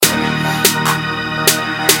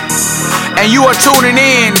And you are tuning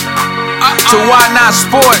in to Why Not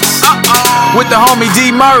Sports with the homie D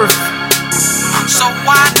Murph. So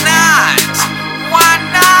why not? Why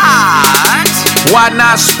not? Why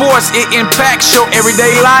Not Sports, it impacts your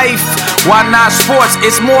everyday life. Why Not Sports,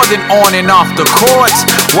 it's more than on and off the courts.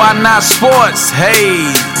 Why Not Sports, hey.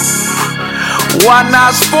 Why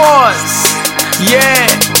Not Sports? Yeah.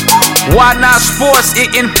 Why Not Sports?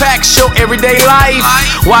 It impacts your everyday life.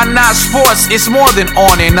 Why Not Sports? It's more than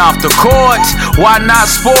on and off the court. Why Not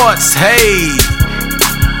Sports? Hey.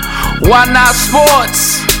 Why Not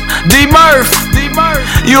Sports? D Murph,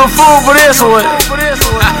 you a fool for this one.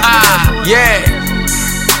 Yeah.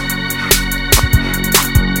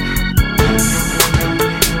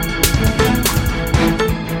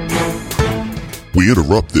 We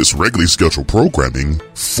interrupt this regularly scheduled programming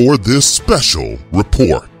for this special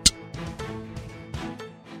report.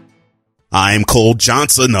 I'm Cole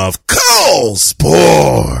Johnson of Cole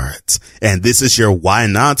Sports, and this is your Why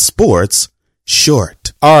Not Sports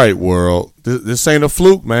short. All right, world. This ain't a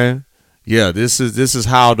fluke, man. Yeah, this is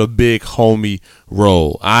how the big homie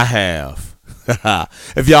roll. I have.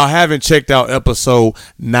 If y'all haven't checked out episode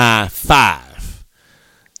 95,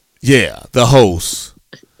 yeah, the host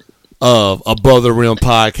of Above the Rim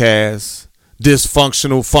podcast,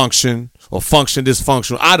 Dysfunctional Function, or Function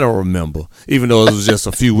Dysfunctional, I don't remember, even though it was just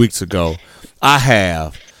a few weeks ago. I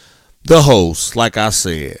have the host, like I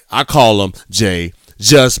said, I call him Jay,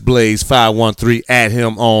 Just Blaze 513, at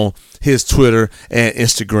him on his Twitter and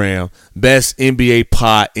Instagram, best NBA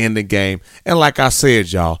pod in the game. And like I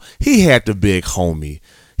said, y'all, he had the big homie.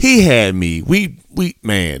 He had me. We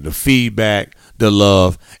man, the feedback, the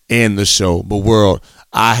love, and the show. But world,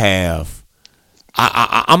 I'm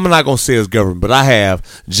not gonna say it's government, but I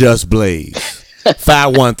have Just Blaze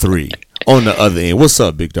 513 on the other end. What's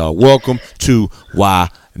up, big dog? Welcome to Why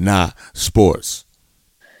Not Sports.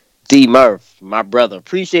 D Murph, my brother.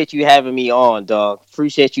 Appreciate you having me on, dog.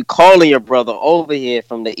 Appreciate you calling your brother over here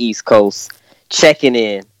from the East Coast, checking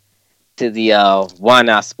in to the Why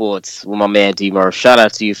Not Sports with my man D Murph. Shout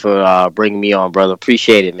out to you for bringing me on, brother.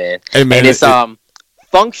 Appreciate it, man. Hey, man, and it's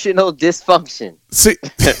functional dysfunction. See,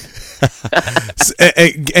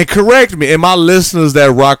 and correct me, and my listeners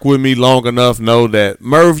that rock with me long enough know that,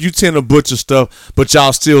 Merv, you tend to butcher stuff, but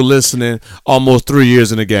y'all still listening almost 3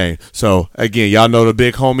 years in the game. So, again, y'all know the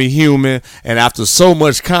big homie human, and after so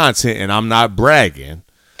much content, and I'm not bragging,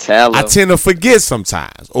 I tend to forget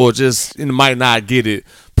sometimes, or just might not get it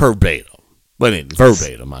verbatim, but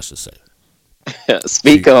verbatim, I should say.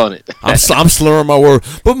 Speak on it. I'm slurring my word,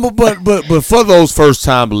 but for those first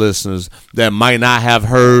time listeners that might not have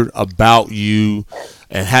heard about you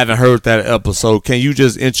and haven't heard that episode, can you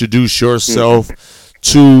just introduce yourself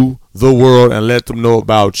to the world and let them know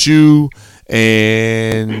about you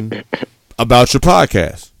and about your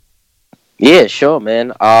podcast? Yeah, sure,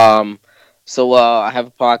 man. So I have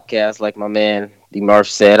a podcast, like my man D Murph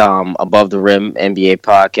said, Above the Rim NBA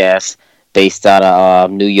podcast, based out of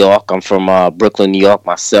New York. I'm from Brooklyn, New York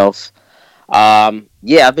myself.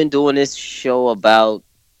 Yeah, I've been doing this show about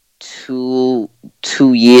two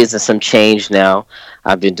years and some change now.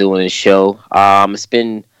 I've been doing this show. It's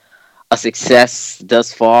been a success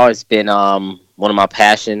thus far. It's been one of my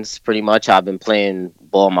passions, pretty much. I've been playing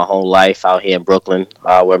ball my whole life out here in Brooklyn,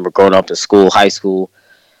 when we're growing up in school, high school,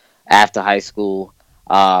 after high school.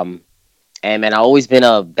 And, man, I've always been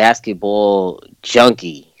a basketball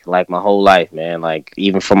junkie. Like my whole life, man. Like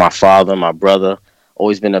even from my father, my brother,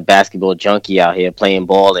 always been a basketball junkie out here playing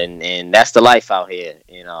ball, and that's the life out here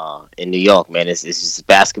in New York, man. It's just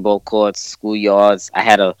basketball courts, schoolyards. I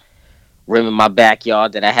had a rim in my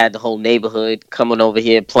backyard that I had the whole neighborhood coming over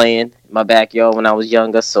here playing in my backyard when I was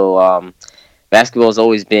younger. So basketball's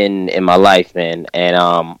always been in my life, man. And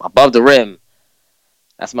Above the Rim,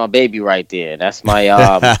 that's my baby right there. That's my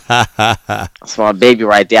that's my baby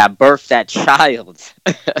right there. I birthed that child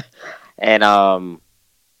and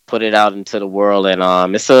put it out into the world. And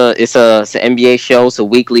it's an NBA show. It's a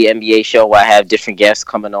weekly NBA show where I have different guests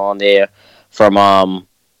coming on there from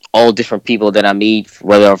all different people that I meet,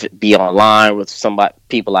 whether it be online with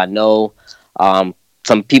people I know,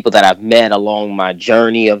 some people that I've met along my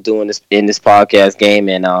journey of doing this in this podcast game.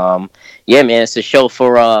 And yeah, man, it's a show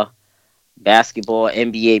for basketball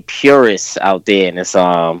NBA purists out there, and it's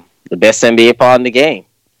the best NBA pod in the game.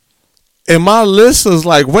 And my listeners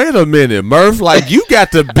like, wait a minute, Murph, like you got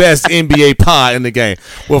the best NBA pod in the game.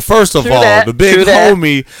 Well, first of all, the big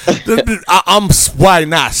homie, I'm Why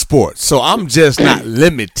Not Sports, so I'm just not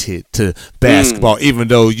limited to basketball, even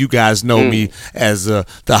though you guys know me as the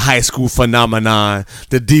high school phenomenon,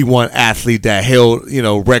 the D1 athlete that held,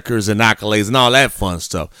 records and accolades and all that fun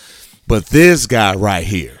stuff. But this guy right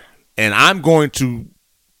here, And I'm going to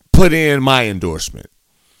put in my endorsement.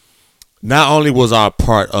 Not only was I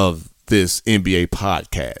part of this NBA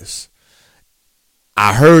podcast,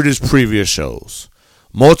 I heard his previous shows,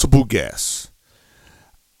 multiple guests.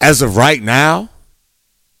 As of right now,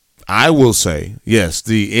 I will say, yes,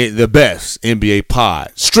 the best NBA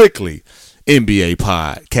pod, strictly NBA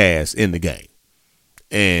podcast in the game.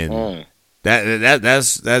 And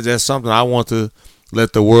that's just something I want to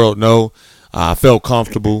let the world know. I felt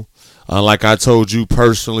comfortable. Like I told you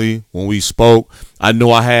personally when we spoke, I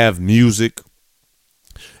know I have music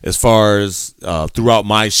as far as throughout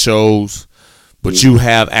my shows, but you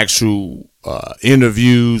have actual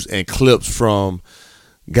interviews and clips from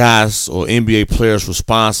guys or NBA players'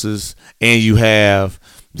 responses, and you have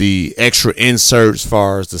the extra inserts as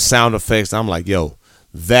far as the sound effects. I'm like, yo,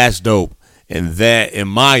 that's dope. And that, in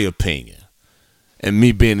my opinion, and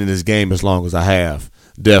me being in this game as long as I have,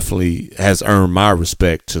 definitely has earned my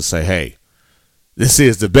respect to say, hey, this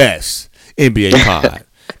is the best NBA pod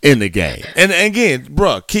in the game. And again,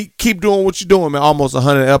 bro, keep doing what you're doing, man. Almost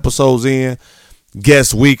 100 episodes in,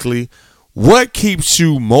 guests weekly. What keeps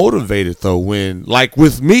you motivated, though, when, like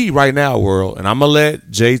with me right now, world, and I'm going to let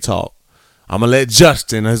Jay talk. I'm going to let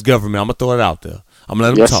Justin, his government, I'm going to throw it out there. I'm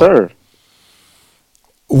going to let him talk. Yes, sir.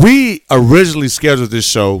 We originally scheduled this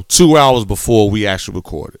show 2 hours before we actually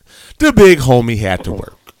recorded. The big homie had to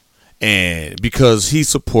work. And because he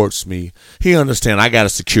supports me, he understands I got to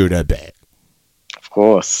secure that bag. Of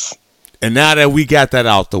course. And now that we got that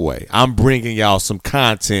out the way, I'm bringing y'all some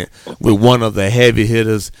content with one of the heavy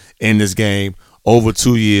hitters in this game. Over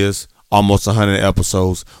 2 years, almost 100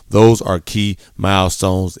 episodes. Those are key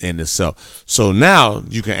milestones in itself. So now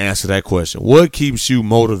you can answer that question. What keeps you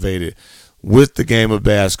motivated with the game of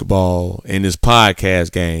basketball in this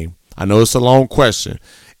podcast game? I know it's a long question.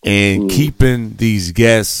 And keeping these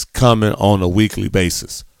guests coming on a weekly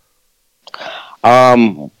basis.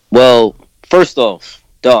 Well, first off,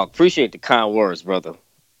 dog, appreciate the kind words, brother.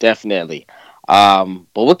 Definitely. But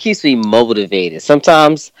what keeps me motivated?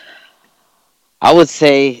 Sometimes I would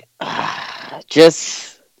say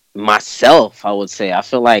just myself, I would say. I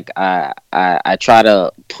feel like I try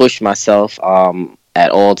to push myself at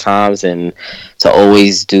all times and to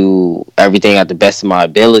always do everything at the best of my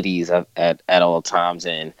abilities at all times.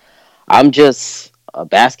 And I'm just a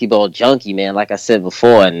basketball junkie, man, like I said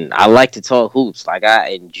before. And I like to talk hoops. Like,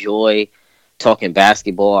 I enjoy talking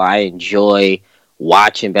basketball. I enjoy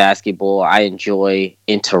watching basketball. I enjoy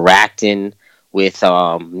interacting with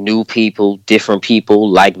new people, different people,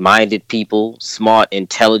 like-minded people, smart,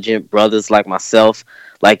 intelligent brothers like myself,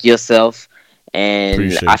 like yourself. And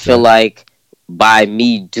appreciate I feel like by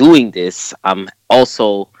me doing this, I'm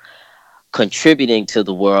also contributing to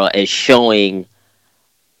the world and showing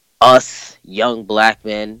us young black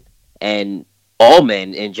men and all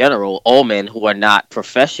men in general, all men who are not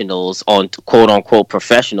professionals on quote unquote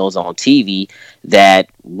professionals on TV, that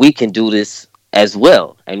we can do this as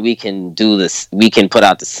well. And we can do this. We can put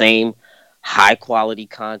out the same high quality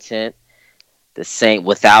content, the same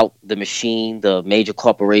without the machine, the major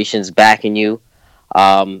corporations backing you,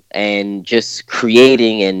 and just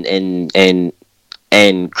creating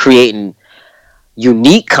and creating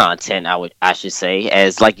unique content, I should say,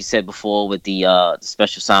 as like you said before, with the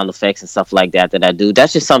special sound effects and stuff like that I do.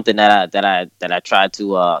 That's just something that I try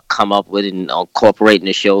to come up with and incorporate in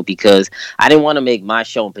the show, because I didn't want to make my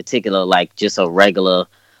show in particular like just a regular,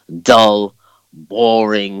 dull,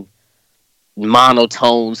 boring,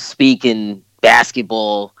 monotone speaking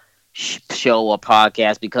basketball show or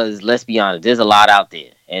podcast, because let's be honest, there's a lot out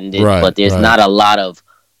there, and but there's not a lot of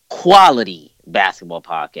quality basketball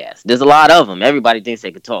podcasts. There's a lot of them. Everybody thinks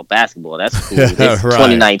they could talk basketball. That's cool. It's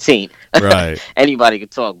 2019. Right. Anybody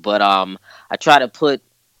could talk. But I try to put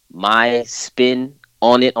my spin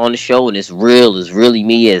on it on the show, and it's real. It's really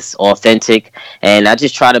me. It's authentic, and I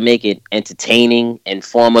just try to make it entertaining,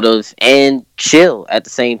 informative, and chill at the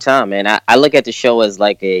same time. And I look at the show as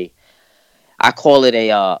like I call it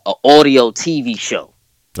a audio TV show.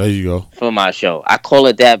 There you go. For my show. I call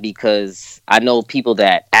it that because I know people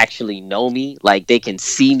that actually know me, like they can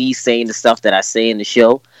see me saying the stuff that I say in the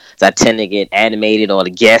show. So I tend to get animated, or the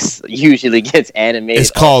guest usually gets animated.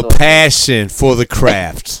 It's called passion for the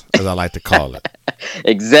craft, as I like to call it.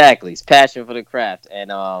 Exactly. It's passion for the craft.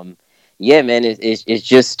 And yeah, man, it's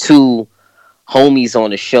just two homies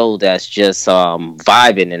on the show that's just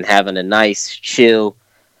vibing and having a nice, chill,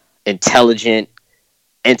 intelligent,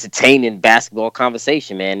 entertaining basketball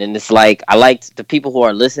conversation, man. And it's like, I like the people who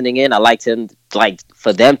are listening in, I like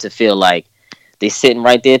for them to feel like they're sitting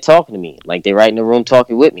right there talking to me, like they're right in the room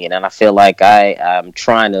talking with me. And then I feel like I'm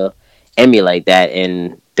trying to emulate that,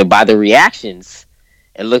 and by the reactions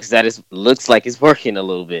it looks like it's working a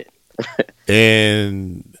little bit.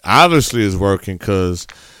 And obviously it's working because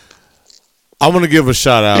I want to give a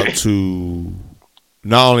shout out to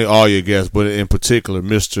not only all your guests, but in particular,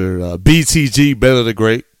 Mr. BTG, Baylor the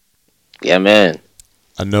Great. Yeah, man.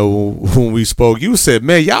 I know when we spoke, you said,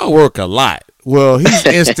 man, y'all work a lot. Well, he's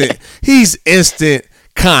instant. He's instant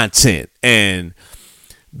content. And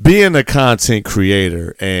being a content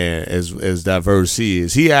creator and as diverse he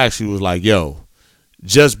is, he actually was like, yo,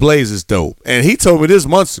 Just Blaze is dope. And he told me this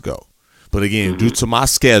months ago. But again, due to my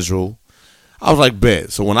schedule, I was like,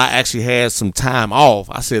 bet. So when I actually had some time off,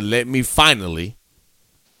 I said, let me finally.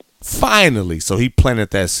 So he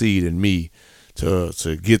planted that seed in me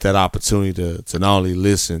to get that opportunity to not only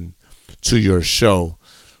listen to your show,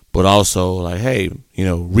 but also like, hey,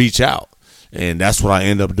 reach out. And that's what I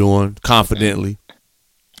end up doing confidently.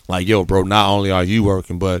 Like, yo, bro, not only are you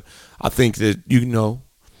working, but I think that,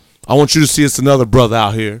 I want you to see it's another brother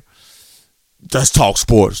out here that's talk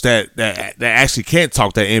sports, that actually can't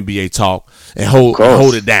talk that NBA talk and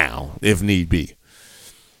hold it down if need be.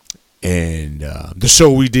 And the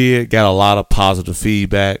show we did got a lot of positive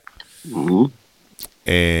feedback. Mm-hmm.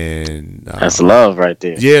 And that's love right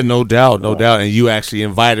there. Yeah, no doubt. And you actually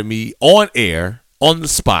invited me on air, on the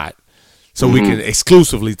spot, so we can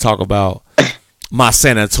exclusively talk about my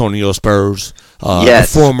San Antonio Spurs. The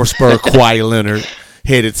former Spur Kawhi Leonard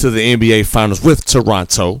headed to the NBA Finals with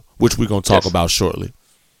Toronto, which we're going to talk about shortly.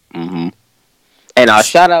 Mm-hmm. And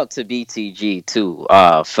shout out to BTG too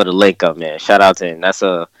for the link up, man. Shout out to him. That's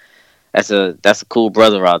a cool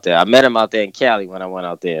brother out there. I met him out there in Cali when I went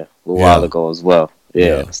out there a while ago as well.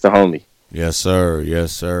 Yeah, it's the homie. Yes,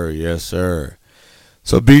 sir.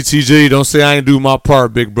 So BTG, don't say I ain't do my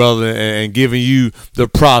part, big brother, and giving you the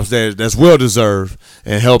props that's well deserved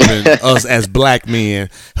and helping us as black men,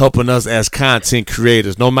 helping us as content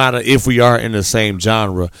creators, no matter if we are in the same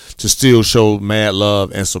genre, to still show mad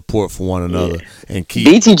love and support for one another and keep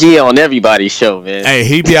BTG on everybody's show, man. Hey,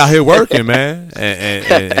 he be out here working, man,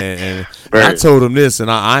 and right. I told him this, and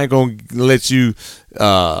I ain't gonna let you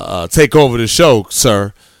take over the show,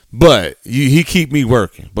 sir. But he keep me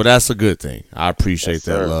working. But that's a good thing. I appreciate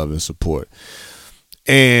that love and support.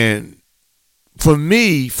 And for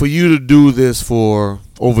me, for you to do this for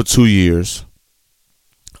over 2 years,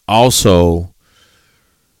 also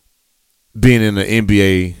being in the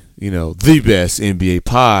NBA, the best NBA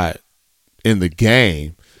pod in the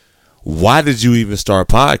game, why did you even start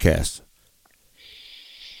podcasting?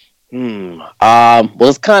 Well,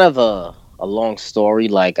 it's kind of a long story.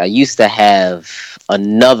 Like, I used to have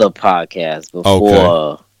another podcast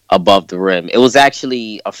before Above the Rim. It was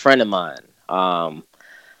actually a friend of mine, one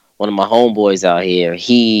of my homeboys out here.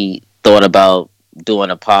 He thought about doing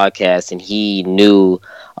a podcast, and he knew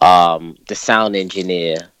the sound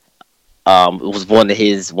engineer. It was one of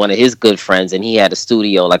his good friends, and he had a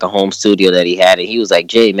studio, like a home studio that he had. And he was like,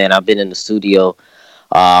 "Jay, man, I've been in the studio.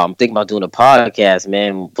 I'm thinking about doing a podcast,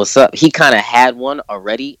 man. What's up?" He kind of had one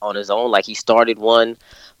already on his own. Like, he started one,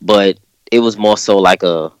 but it was more so like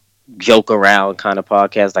a joke around kind of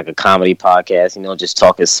podcast, like a comedy podcast, just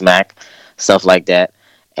talking smack, stuff like that.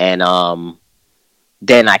 And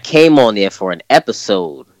then I came on there for an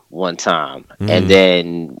episode one time, and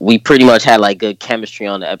then we pretty much had like good chemistry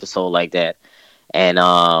on the episode like that.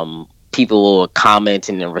 And people were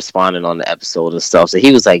commenting and responding on the episode and stuff. So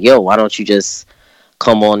he was like, "Yo, why don't you just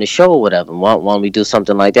come on the show or whatever? Why don't we do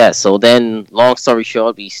something like that?" So then, long story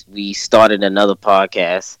short, we started another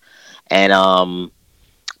podcast, and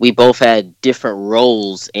we both had different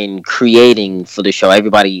roles in creating for the show.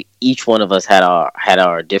 Each one of us had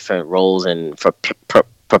our different roles and for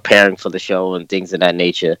preparing for the show and things of that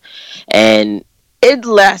nature. And it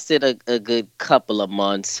lasted a good couple of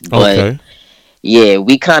months, but yeah,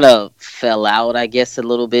 we kind of fell out, I guess, a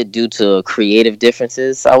little bit due to creative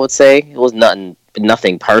differences, I would say. It was nothing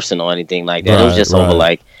personal or anything like that. It was just over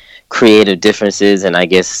like creative differences and I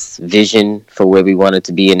guess vision for where we wanted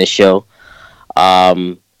to be in the show.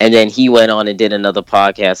 And then he went on and did another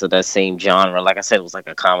podcast of that same genre. Like I said, it was like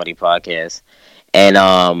a comedy podcast. And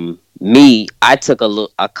I took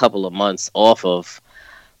a couple of months off of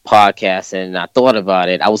podcasting, and I thought about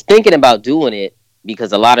it. I was thinking about doing it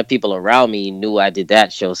because a lot of people around me knew I did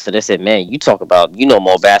that show. So they said, "Man, you talk about,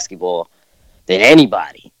 more basketball than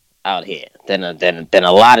anybody out here, than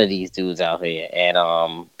a lot of these dudes out here." And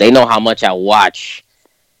they know how much I watch,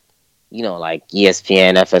 like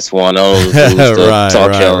ESPN, FS1, those dudes,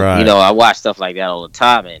 talk show. Right. I watch stuff like that all the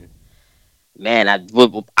time. And man,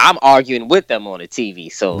 I'm arguing with them on the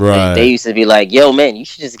TV. So Right. they used to be like, yo, man, you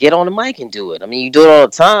should just get on the mic and do it. I mean, you do it all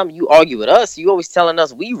the time. You argue with us. You always telling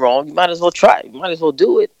us we wrong. You might as well try. You might as well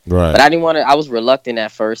do it. Right. But I didn't want to. I was reluctant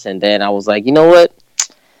at first. And then I was like, you know what,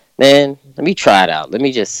 man, let me try it out. Let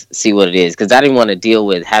me just see what it is. Because I didn't want to deal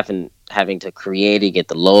with having to create it, get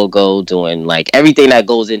the logo, doing like everything that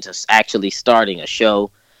goes into actually starting a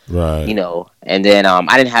show. Right. You know, and then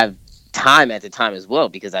I didn't have time at the time as well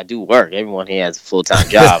because I do work. Everyone here has a full-time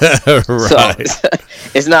job. Right. So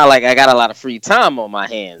it's not like I got a lot of free time on my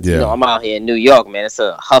hands. Yeah. You know, I'm out here in New York, man. It's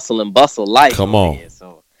a hustle and bustle life. Come on. Here,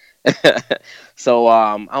 so so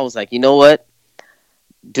I was like, you know what?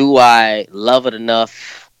 Do I love it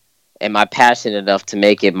enough? Am I passionate enough to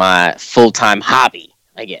make it my full-time hobby?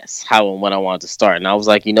 I guess how and when I wanted to start. And I was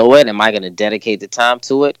like, you know what? Am I going to dedicate the time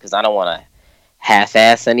to it? Because I don't want to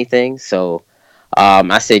half-ass anything. So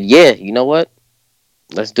I said, yeah, you know what?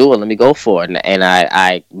 Let's do it. Let me go for it. And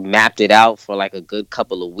I mapped it out for like a good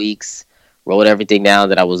couple of weeks, wrote everything down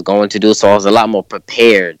that I was going to do. So I was a lot more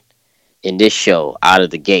prepared in this show out of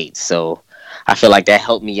the gate. So I feel like that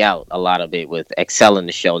helped me out a lot of it with excelling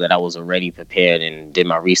the show, that I was already prepared and did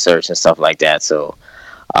my research and stuff like that. So,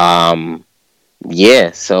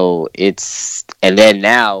 yeah, so and then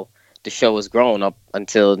now the show has grown up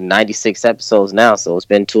until 96 episodes now. So it's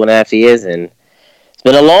been 2.5 years, and it's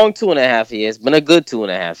been a long 2.5 years. Been a good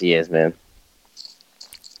 2.5 years, man.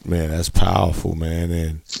 Man, that's powerful, man.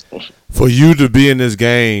 And for you to be in this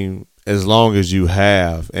game as long as you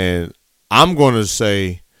have, and I'm going to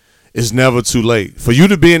say it's never too late. For you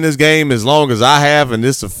to be in this game as long as I have, and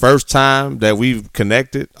this is the first time that we've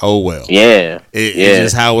connected, oh well. Yeah. It's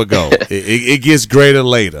just how it goes. it gets greater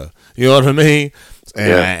later. You know what I mean?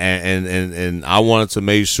 And, and I wanted to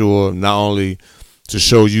make sure not only to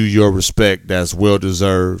show you your respect that's well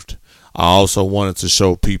deserved, I also wanted to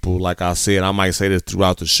show people, like I said, I might say this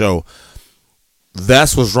throughout the show,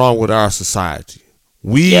 that's what's wrong with our society.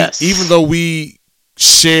 Even though we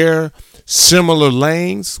share similar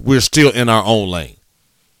lanes, we're still in our own lane.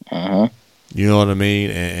 Uh-huh. You know what I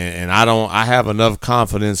mean? And I have enough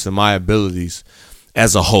confidence in my abilities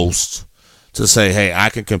as a host to say, hey, I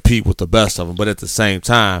can compete with the best of them. But at the same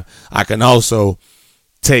time, I can also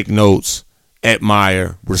take notes,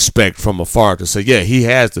 admire, respect from afar to say, yeah, he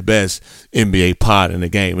has the best NBA pod in the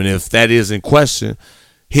game. And if that is in question,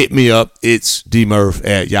 hit me up. It's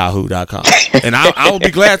dmurph@yahoo.com. And I will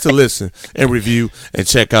be glad to listen and review and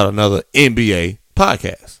check out another NBA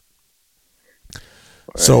podcast. Right.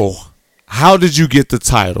 So how did you get the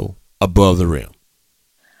title Above the Rim?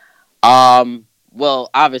 Well,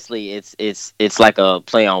 obviously it's like a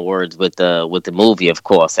play on words with the movie, of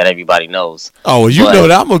course, that everybody knows. Oh, you know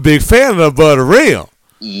that I'm a big fan of Above the Rim.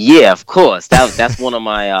 Yeah, of course. That's one of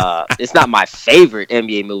my it's not my favorite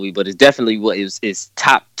NBA movie, but it's definitely what is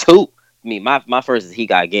top 2. I mean, my first is He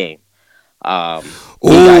Got Game.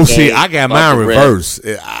 Oh, see, I got mine reversed.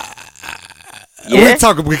 Yeah.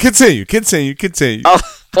 Continue. Oh,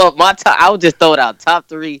 well, I would just throw it out. Top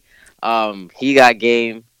 3, He Got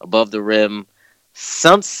Game, Above the Rim,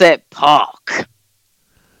 Sunset Park.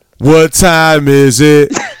 What time is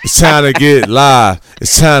it? It's time to get live.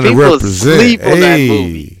 It's time to represent. Sleep on that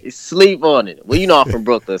movie. Sleep on it. Well, you know I'm from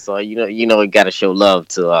Brooklyn, so you know we got to show love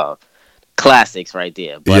to classics right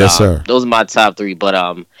there. But, yes, sir. Those are my top 3.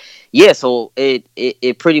 But yeah. So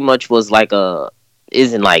it pretty much was like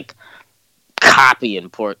isn't like copying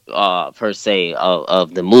per se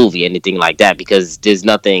of the movie, anything like that, because there's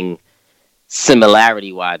nothing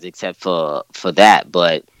similarity wise except for that.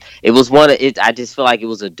 But it was I just feel like it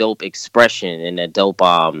was a dope expression and a dope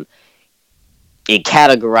it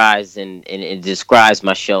categorized and it describes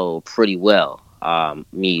my show pretty well.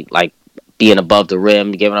 Me like being above the rim,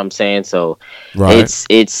 you get what I'm saying? So right.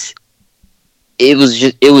 It was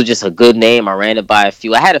just a good name. I ran it by a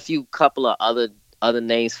few. I had a couple of other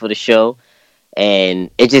names for the show, and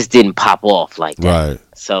it just didn't pop off like that. Right.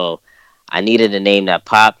 So I needed a name that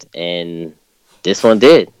popped, and this one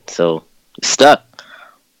did. So stuck.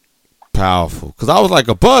 Powerful. Because I was like,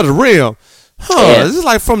 Above the Rim? Yeah. This is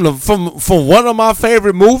like from one of my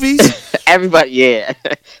favorite movies. Everybody, yeah.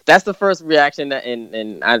 That's the first reaction,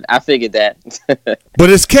 and I figured that. But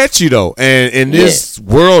it's catchy, though. And in this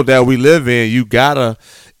world that we live in, you gotta,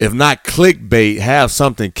 if not clickbait, have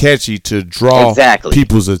something catchy to draw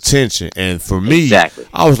people's attention. And for me,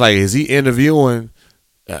 I was like, is he interviewing...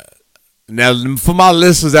 Now, for my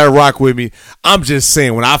listeners that rock with me, I'm just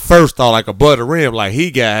saying, when I first thought like Above the Rim, like he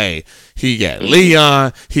got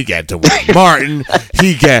Leon, he got Dwayne Martin,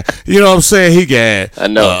 he got, you know what I'm saying? He got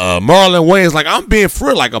Marlon Wayans. Like, I'm being for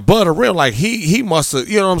real, like Above the Rim, like he must have,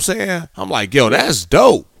 you know what I'm saying? I'm like, yo, that's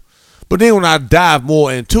dope. But then when I dive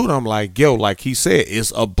more into it, I'm like, yo, like he said,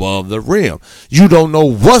 it's above the rim. You don't know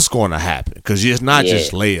what's going to happen because it's not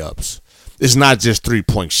just layups. It's not just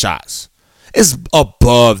 3-point shots. It's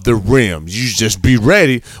above the rim. You just be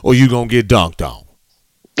ready or you're going to get dunked on.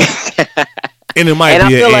 And it might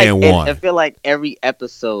be an and one. I feel like every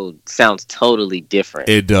episode sounds totally different.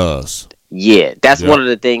 It does. Yeah, that's one of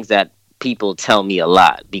the things that people tell me a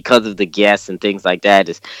lot because of the guests and things like that.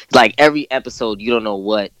 It's like every episode you don't know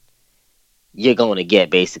what you're going to get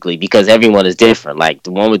basically because everyone is different. Like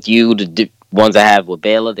the one with you, the ones I have with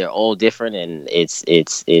Baylor, they're all different, and it's.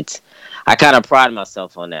 I kind of pride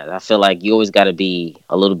myself on that. I feel like you always got to be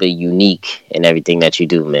a little bit unique in everything that you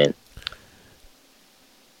do, man.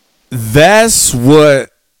 That's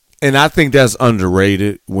what, and I think that's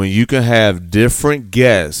underrated when you can have different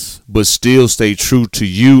guests but still stay true to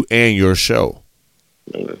you and your show.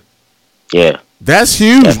 Yeah. That's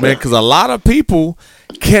huge, man, because a lot of people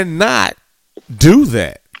cannot do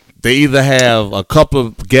that. They either have a couple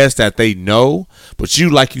of guests that they know, but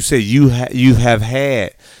you, like you said, you have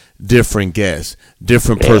had different guests,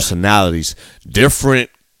 different personalities, different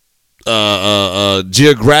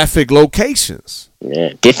geographic locations.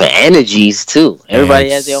 Yeah, different energies too.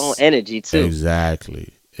 Everybody has their own energy too.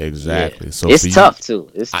 Exactly. Yeah. So it's tough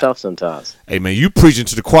too. It's tough sometimes. Hey man, you preaching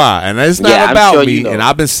to the choir, and it's not about me. And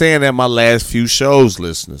I've been saying that my last few shows,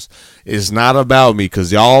 listeners. It's not about me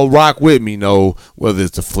because y'all rock with me. Know whether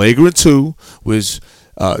it's the Flagrant 2, which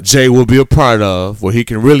Jay will be a part of, where he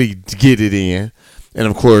can really get it in. And,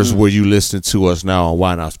 of course, where you listen to us now on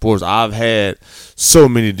Why Not Sports, I've had so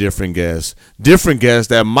many different guests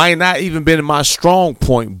that might not even been in my strong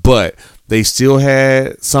point, but they still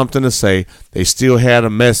had something to say. They still had a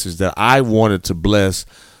message that I wanted to bless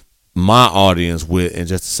my audience with, and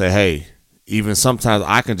just to say, hey, even sometimes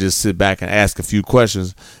I can just sit back and ask a few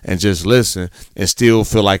questions and just listen and still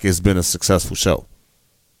feel like it's been a successful show.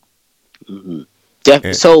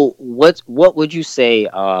 Mm-hmm. So what would you say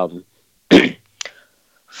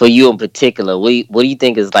for you in particular, what do you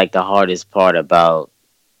think is like the hardest part about,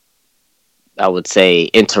 I would say,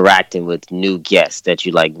 interacting with new guests that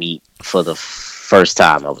you like meet for the first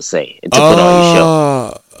time, I would say, to put on your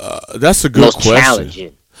show? That's a good question.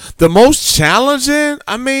 Challenging. The most challenging,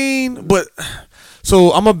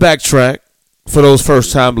 so I'm going to backtrack for those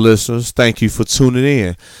first time listeners. Thank you for tuning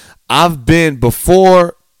in.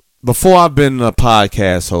 Before I've been a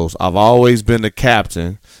podcast host, I've always been the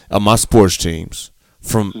captain of my sports teams.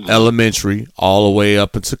 From elementary all the way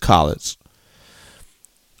up into college.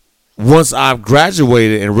 Once I've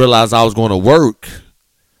graduated and realized I was going to work,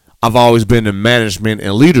 I've always been in management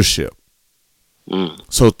and leadership.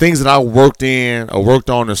 So things that I worked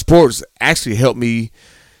on in sports actually helped me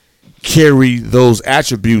carry those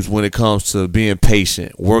attributes when it comes to being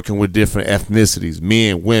patient, working with different ethnicities,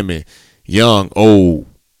 men, women, young, old,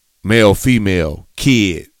 male, female,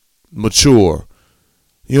 kid, mature.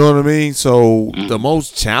 You know what I mean? So the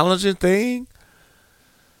most challenging thing,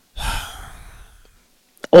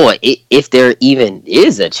 or if there even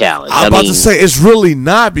is a challenge. I'm about to say it's really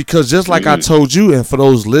not, because just like I told you, and for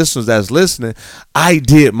those listeners that's listening, I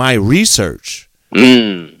did my research.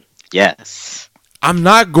 Yes. I'm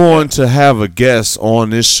not going to have a guest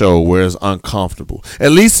on this show where it's uncomfortable.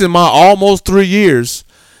 At least in my almost 3 years,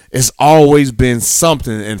 it's always been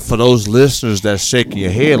something. And for those listeners that's shaking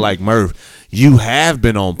your head like, Murph, you have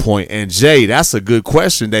been on point. And Jay, that's a good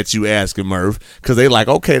question that you asking, Murph, because they like,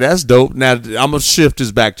 okay, that's dope. Now I'm going to shift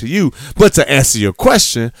this back to you. But to answer your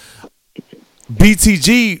question,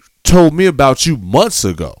 BTG told me about you months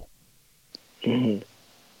ago.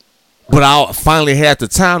 But I finally had the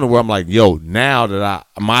time to where I'm like, yo, now that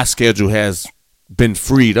my schedule has been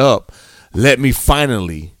freed up, let me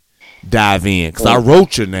finally dive in, because I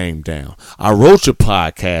wrote your name down. I wrote your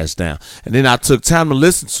podcast down. And then I took time to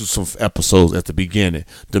listen to some episodes at the beginning,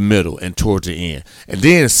 the middle, and towards the end. And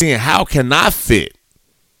then seeing how can I fit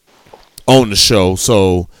on the show.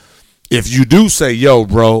 So if you do say, yo,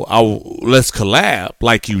 bro, let's collab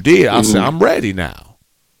like you did, I'll say, I'm ready now.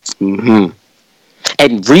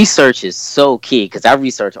 And research is so key, because I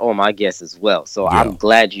research all my guests as well. So I'm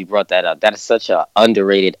glad you brought that up. That is such an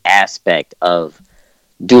underrated aspect of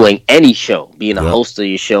doing any show, being a host of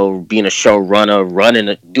your show, being a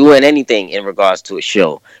showrunner, doing anything in regards to a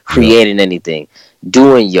show, creating anything.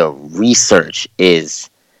 Doing your research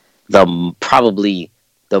is probably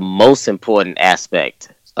the most important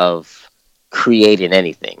aspect of creating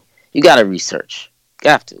anything. You got to research.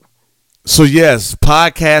 You have to. So yes,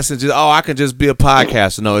 podcasting, I can just be a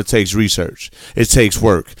podcaster. No, it takes research. It takes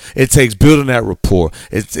work. It takes building that rapport.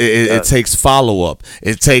 It takes follow-up.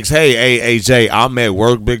 It takes, hey, Jay, I'm at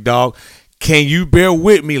work, big dog. Can you bear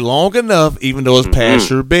with me long enough, even though it's past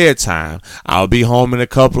your bedtime? I'll be home in a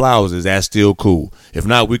couple hours. Is that still cool? If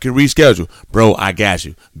not, we can reschedule. Bro, I got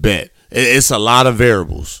you. Bet. It's a lot of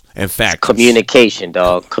variables and factors. Communication,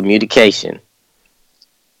 dog. Communication.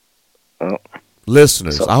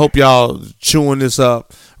 Listeners, I hope y'all chewing this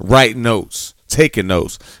up, writing notes, taking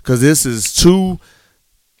notes, because this is two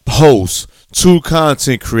hosts, two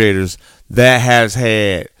content creators that has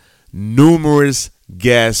had numerous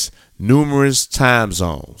guests, numerous time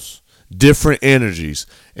zones, different energies,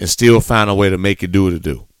 and still find a way to make it do what it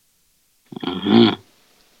do.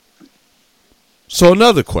 So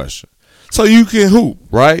another question. So you can hoop,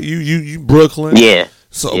 right? You Brooklyn. Yeah.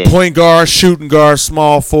 So point guard, shooting guard,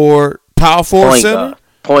 small forward, power forward, Point center? guard.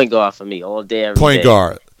 Point guard for me all day, every Point day.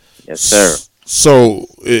 guard. Yes, sir. So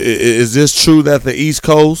is this true that the East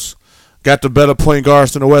Coast got the better point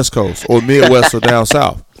guards than the West Coast, or Midwest or down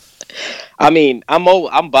South? I mean,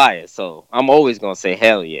 I'm biased, so I'm always gonna say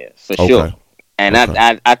hell yeah, for sure. And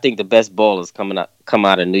I think the best ballers come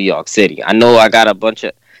out of New York City. I know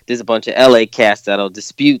there's a bunch of LA cats that'll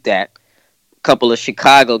dispute that. A couple of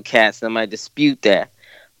Chicago cats that might dispute that.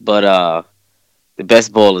 But the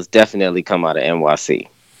best ballers definitely come out of NYC.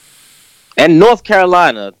 And North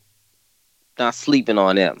Carolina, not sleeping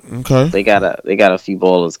on them. Okay. They got a few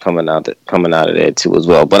ballers coming out of there too as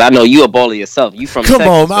well. But I know you a baller yourself. You from Texas,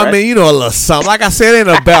 on, right? I mean, you know a little something. Like I said, it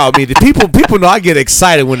ain't about me. The people know I get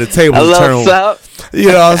excited when the tables turn.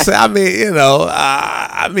 You know what I'm saying? I mean, you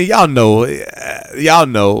know, y'all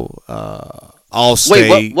know. All state.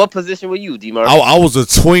 Wait, what position were you, D. Murphy? I was a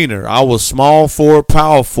tweener. I was small forward,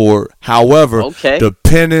 power forward. However,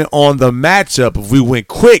 depending on the matchup, if we went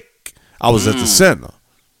quick, I was at the center.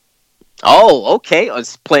 Oh, okay. I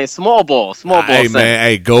was playing small ball. Hey, center. man.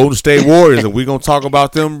 Hey, Golden State Warriors, and we're going to talk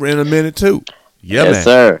about them in a minute, too. Yeah, yes, man.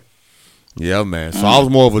 Sir. Yeah, man. So I was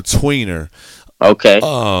more of a tweener. Okay.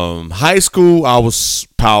 High school, I was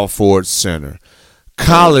power forward, center.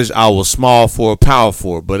 College, I was small forward, power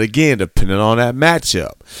forward. But again, depending on that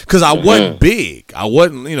matchup. Because I wasn't big. I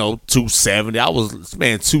wasn't, 270. I was,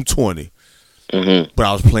 220. But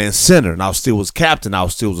I was playing center, and I still was captain. I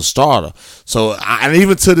was still a starter. So, and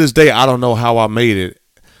even to this day, I don't know how I made it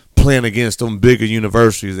playing against them bigger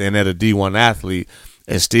universities and at a D1 athlete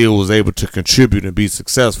and still was able to contribute and be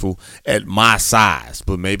successful at my size.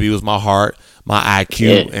 But maybe it was my heart, my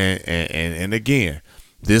IQ, and again,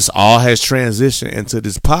 this all has transitioned into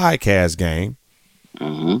this podcast game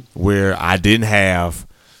where I didn't have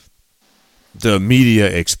the media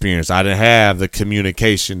experience. I didn't have the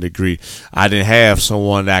communication degree. I didn't have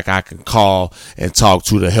someone that I can call and talk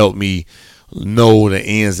to help me know the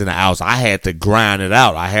ins and the outs. I had to grind it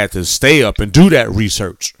out. I had to stay up and do that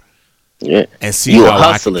research and see how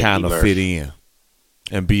I can kind of fit in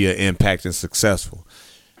and be an impact and successful.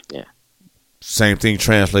 Yeah. Same thing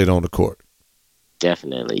translate on the court.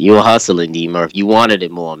 Definitely. You were hustling, D. Murph. You wanted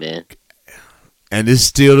it more, man. And it's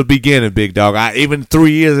still the beginning, big dog. Even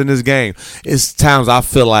 3 years in this game, it's times I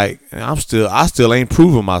feel like I still ain't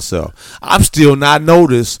proving myself. I'm still not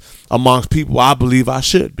noticed amongst people I believe I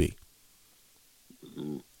should be.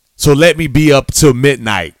 So let me be up till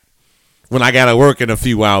midnight when I gotta work in a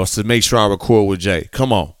few hours to make sure I record with Jay.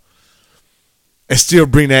 Come on. And still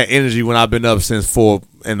bring that energy when I've been up since 4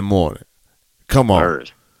 in the morning. Come on.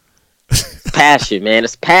 Word. Passion, man.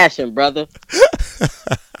 It's passion, brother.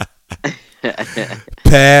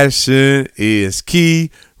 Passion is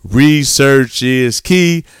key. Research is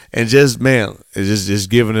key. And just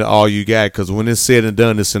giving it all you got. Because when it's said and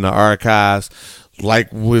done, it's in the archives.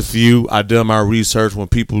 Like with you, I done my research. When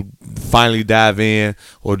people finally dive in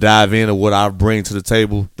to what I bring to the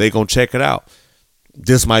table, they gonna check it out.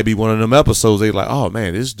 This might be one of them episodes. They like, oh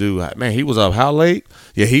man, this dude, man, he was up how late?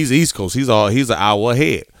 Yeah, he's East Coast. He's an hour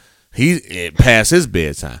ahead. He's past his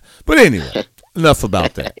bedtime. But anyway, enough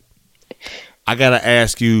about that. I gotta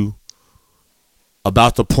ask you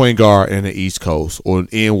about the point guard in the East Coast or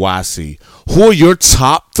NYC. Who are your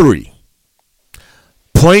top 3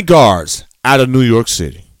 point guards out of New York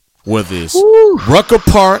City? Whether it's Rucker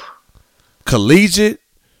Park, collegiate,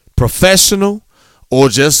 professional, or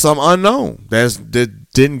just some unknown that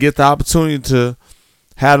didn't get the opportunity to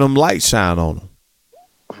have them lights shine on them.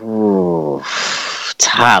 Ooh,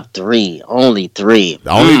 top 3, only 3.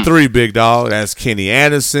 Only 3, big dog. That's Kenny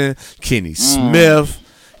Anderson, Kenny Smith,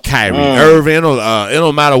 Kyrie Irving. It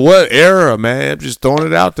don't matter what era, man. I'm just throwing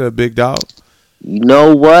it out there, big dog. You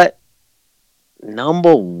know what?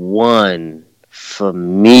 Number 1 for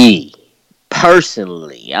me,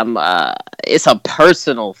 personally, it's a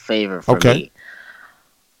personal favorite for me.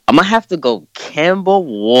 I'm going to have to go Kemba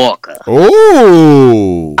Walker.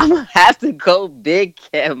 Ooh. I'm going to have to go Big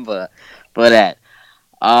Kemba. for that.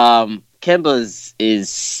 Kemba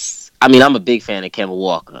is. I mean, I'm a big fan of Kemba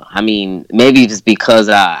Walker. I mean, maybe just because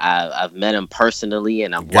I've met him personally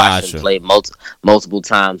and I've watched him play multiple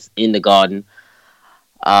times in the Garden.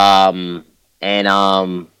 Yeah,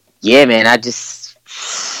 man,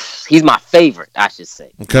 he's my favorite, I should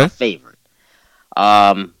say. Okay. My favorite.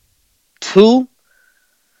 2.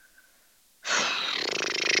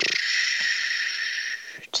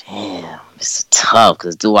 Damn, it's tough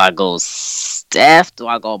because do I go Steph? Do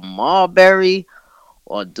I go Marbury?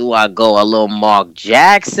 Or do I go a little Mark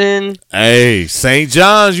Jackson? Hey, St.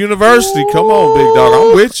 John's University. Come on, big dog.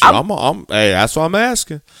 I'm with you. Hey, that's what I'm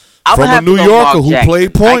asking. From a New Yorker who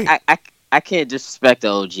played point. I can't disrespect the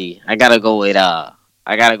OG. I gotta go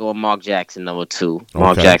with Mark Jackson number 2.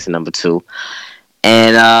 Mark Jackson number 2.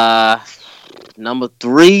 And number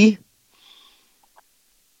 3,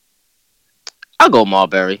 I'll go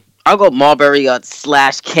Marbury. I'll go Marbury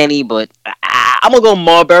 / Kenny, but I'm gonna go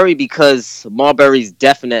Marbury because Marbury's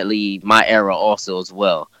definitely my era also as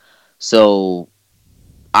well. So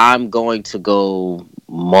I'm going to go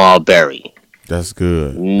Marbury. That's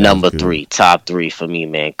good. Number 3, top 3 for me,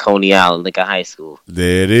 man. Coney Island, Lincoln High School.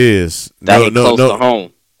 There it is. That hit close to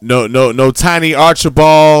home. No, Tiny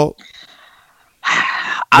Archibald.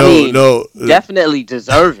 Definitely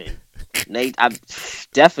deserving. Nate, I'm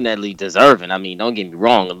definitely deserving. I mean, don't get me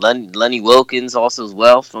wrong. Lenny Wilkins also as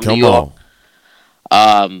well from New York.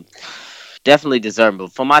 Definitely deserving.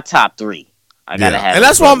 But for my top 3, I gotta have. And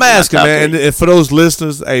that's what I'm asking, man. And for those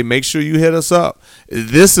listeners, hey, make sure you hit us up.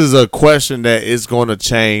 This is a question that is going to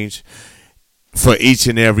change for each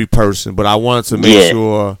and every person, but I wanted to make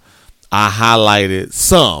sure I highlighted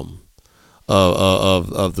some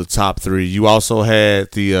of the top 3. You also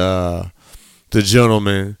had the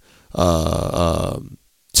gentleman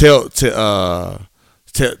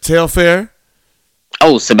Telfair.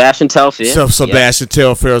 Oh, Sebastian Telfair. Sebastian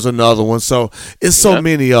Telfair is another one. So it's so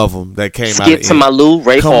many of them that came out. Skip to my Lou,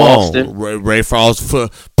 Ray Alston. Ray Alston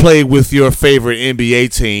played with your favorite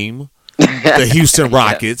NBA team, the Houston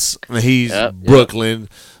Rockets. He's Brooklyn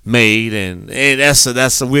made, and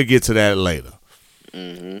that's we'll get to that later.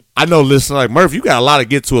 Mm-hmm. I know, listener like Murph, you got a lot to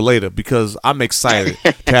get to it later because I'm excited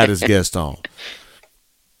to have this guest on.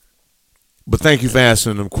 But thank you for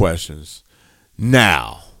answering them questions.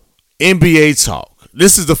 Now, NBA talk.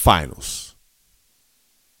 This is the finals.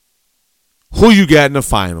 Who you got in the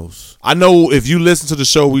finals? I know if you listen to the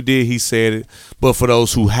show we did, he said it. But for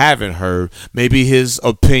those who haven't heard, maybe his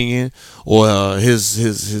opinion or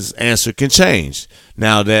his answer can change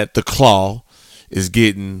now that the Claw is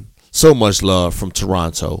getting so much love from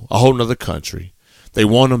Toronto, a whole nother country. They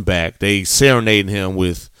want him back. They serenading him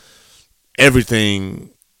with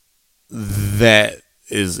everything that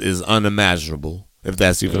is unimaginable, if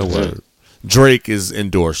that's even a word. Drake has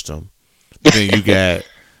endorsed him. Then you got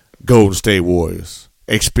Golden State Warriors.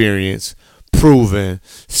 Experience, proven.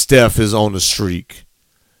 Steph is on the streak.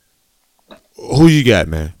 Who you got,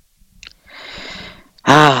 man?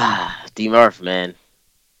 D Murph, man.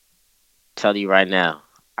 Tell you right now,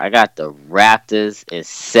 I got the Raptors in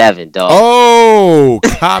 7, dog. Oh,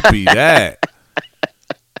 copy that.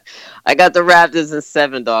 I got the Raptors in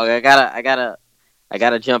 7, dog. I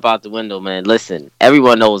gotta jump out the window, man. Listen,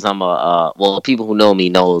 everyone knows I'm people who know me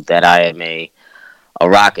know that I am a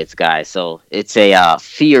Rockets guy. So it's a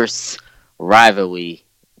fierce rivalry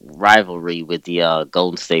with the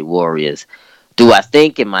Golden State Warriors. Do I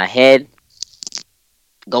think in my head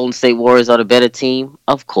Golden State Warriors are the better team?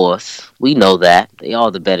 Of course, we know that they are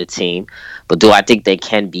the better team. But do I think they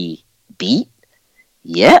can be beat?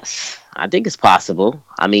 Yes. I think it's possible.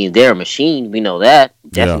 I mean, they're a machine. We know that.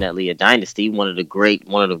 Definitely a dynasty. One of the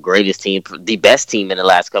greatest teams, the best team in the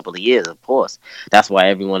last couple of years, of course. That's why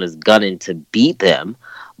everyone is gunning to beat them.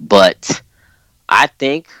 But I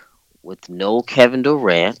think with no Kevin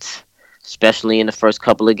Durant, especially in the first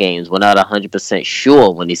couple of games, we're not 100%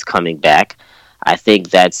 sure when he's coming back. I think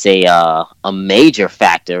that's a major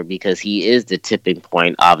factor because he is the tipping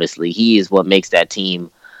point, obviously. He is what makes that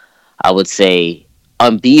team, I would say,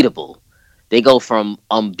 unbeatable. They go from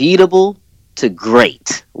unbeatable to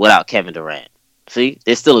great without Kevin Durant. See,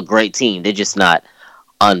 they're still a great team. They're just not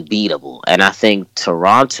unbeatable. And I think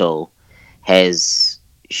Toronto has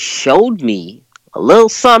showed me a little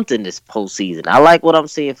something this postseason. I like what I'm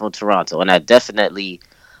seeing from Toronto, and I definitely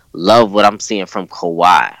love what I'm seeing from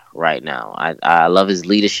Kawhi right now. I love his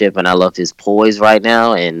leadership, and I love his poise right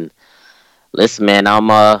now. And listen, man, I'm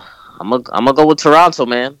gonna go with Toronto,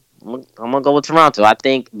 man. I'm gonna go with Toronto. I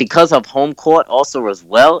think because of home court also as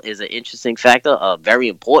well is an interesting factor, a very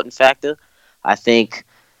important factor. I think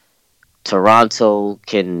Toronto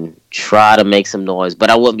can try to make some noise, but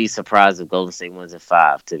I wouldn't be surprised if Golden State wins in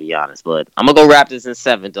 5, to be honest. But I'm going to go Raptors in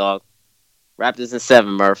 7, dog. Raptors in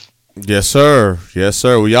 7, Murph. Yes, sir. Yes,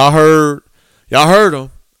 sir. Well, y'all heard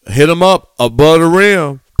him. Hit him up above the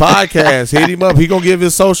rim podcast. Hit him up. He gonna give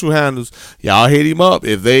his social handles. Y'all hit him up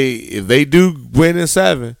if they do win in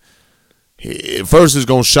 7. First, it's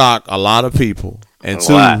gonna shock a lot of people, and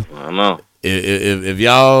 2, I don't know. If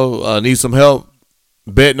y'all need some help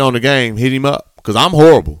betting on the game, hit him up because I'm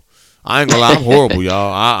horrible. I ain't gonna lie, I'm horrible,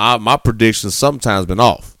 y'all. I my predictions sometimes been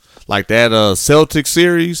off. Like that Celtics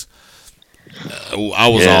series, I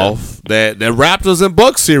was off. That Raptors and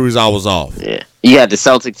Bucks series, I was off. Yeah, you had the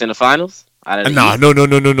Celtics in the finals. No. I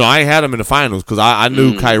ain't had them in the finals because I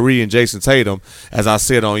knew Kyrie and Jason Tatum, as I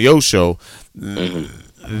said on your show.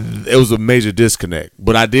 It was a major disconnect,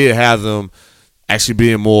 but I did have them actually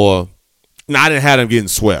being more. No, I didn't have them getting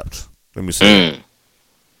swept. Let me say,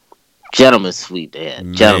 gentlemen sweep,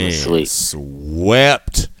 Dad. Gentlemen sweep.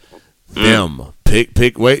 Swept them.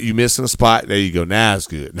 Pick. Wait, you missing a spot? There you go. Now it's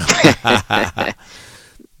good. The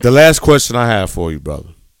last question I have for you, brother.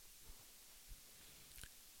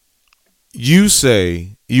 You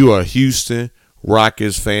say you are a Houston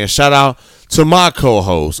Rockets fan. Shout out to my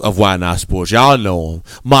co-host of Why Not Sports. Y'all know him.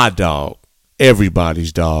 My dog.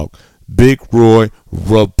 Everybody's dog. Big Roy,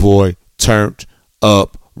 Rub Boy, turned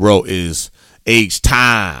up. Ro is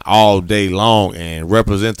H-time all day long and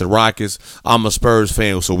represent the Rockets. I'm a Spurs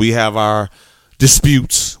fan, so we have our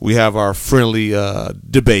disputes. We have our friendly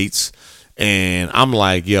debates. And I'm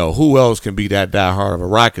like, yo, who else can be that diehard of a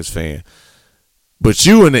Rockets fan? But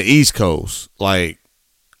you in the East Coast, like,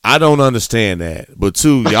 I don't understand that. But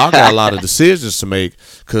 2, y'all got a lot of decisions to make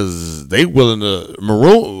because they willing to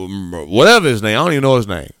whatever his name. I don't even know his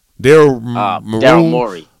name. Daryl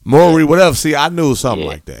Morey. Morey, whatever. See, I knew something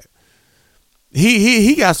like that.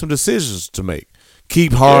 He got some decisions to make.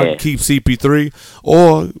 Keep Harden, keep CP3,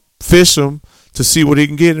 or fish him to see what he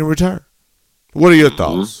can get in return. What are your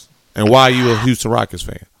thoughts? And why are you a Houston Rockets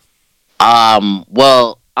fan?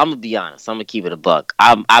 Well, I'm gonna be honest. I'm gonna keep it a buck.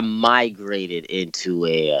 I migrated into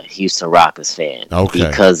a Houston Rockets fan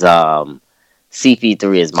because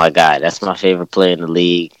CP3 is my guy. That's my favorite player in the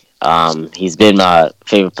league. He's been my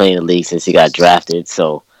favorite player in the league since he got drafted.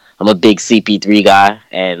 So I'm a big CP3 guy.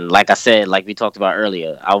 And like I said, like we talked about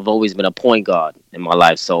earlier, I've always been a point guard in my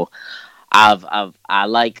life. So I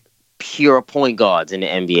like pure point guards in the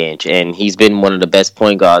NBA, and he's been one of the best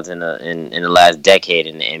point guards in the last decade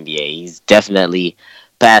in the NBA. He's definitely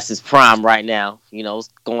past his prime right now. You know,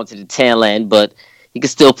 going to the tail end, but he can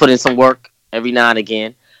still put in some work every now and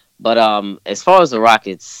again. But as far as the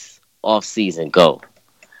Rockets off season go,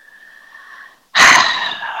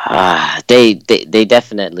 they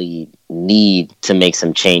definitely need to make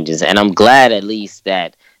some changes, and I'm glad at least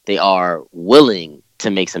that they are willing to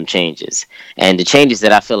make some changes. And the changes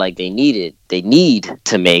that I feel like they need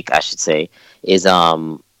to make, I should say, is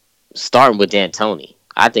starting with D'Antoni.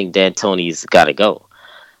 I think D'Antoni's got to go.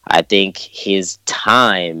 I think his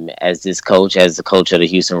time as this coach, as the coach of the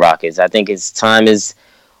Houston Rockets, I think his time is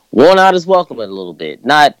worn out his welcome a little bit.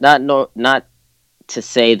 Not to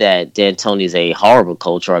say that D'Antoni is a horrible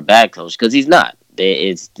coach or a bad coach, because he's not.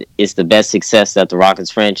 It's the best success that the Rockets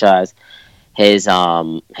franchise has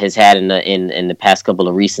had in the past couple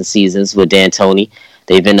of recent seasons with D'Antoni.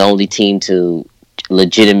 They've been the only team to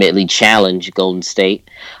legitimately challenge Golden State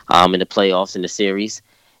in the playoffs in the series.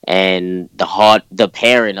 And the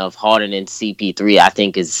pairing of Harden and CP3, I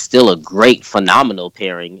think, is still a great, phenomenal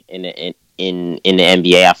pairing in the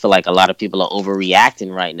NBA. I feel like a lot of people are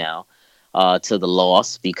overreacting right now to the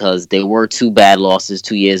loss because they were 2 bad losses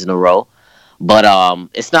 2 years in a row. But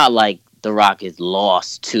it's not like the Rockets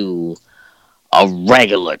lost to a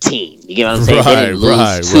regular team. You get what I'm saying? They didn't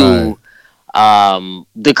lose to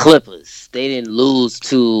the Clippers. They didn't lose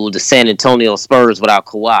to the San Antonio Spurs without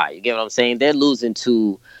Kawhi. You get what I'm saying? They're losing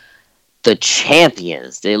to the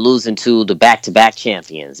champions. They're losing to the back-to-back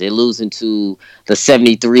champions. They're losing to the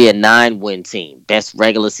 73-9 win team, best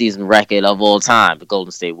regular season record of all time, the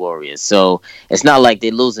Golden State Warriors. So it's not like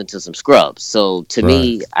they're losing to some scrubs. So to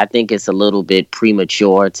me, I think it's a little bit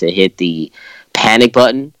premature to hit the panic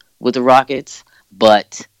button with the Rockets.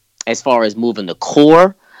 But as far as moving the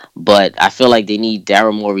core, but I feel like they need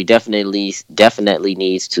Daryl Morey definitely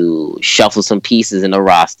needs to shuffle some pieces in the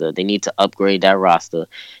roster. They need to upgrade that roster,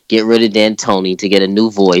 get rid of D'Antoni to get a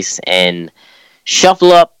new voice, and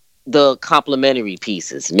shuffle up the complementary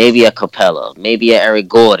pieces. Maybe a Capella, maybe a Eric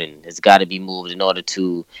Gordon has got to be moved in order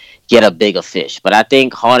to get a bigger fish. But I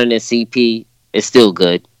think Harden and CP is still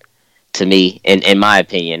good to me, in my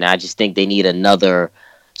opinion. I just think they need another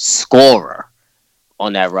scorer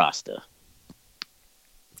on that roster.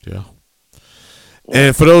 Yeah.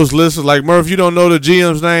 And for those listeners, like Murph, you don't know the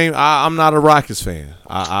GM's name. I'm not a Rockets fan.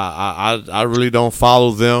 I really don't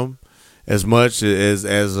follow them as much as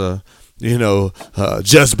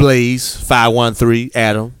Just Blaze 513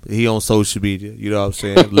 Adam. He on social media. You know what I'm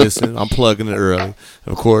saying? Listen, I'm plugging it early.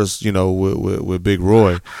 Of course, with Big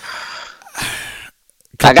Roy.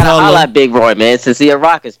 I gotta highlight Big Roy, man. Since he a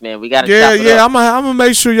Rockets, man, we gotta. Yeah. I'm gonna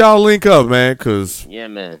make sure y'all link up, man. Cause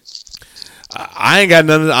man. I ain't got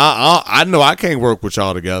nothing. I know I can't work with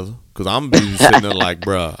y'all together because I'm be sitting there like,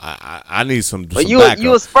 bruh, I need some. But you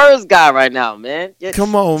a Spurs guy right now, man.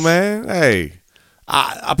 Come on, man. Hey,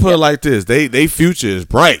 I put it like this: they future is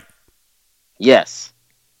bright. Yes,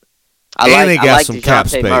 they got like some DeJounte cap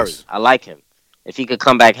space. Murray. I like him. If he could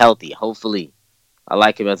come back healthy, hopefully, I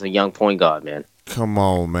like him as a young point guard, man. Come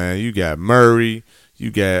on, man. You got Murray.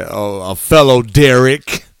 You got a fellow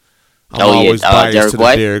Derek. I'm always biased to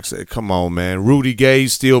the Derricks. Come on, man. Rudy Gay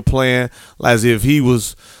still playing as if he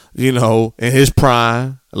was, in his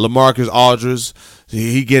prime. LaMarcus Aldridge,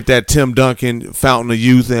 he get that Tim Duncan fountain of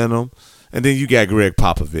youth in him. And then you got Greg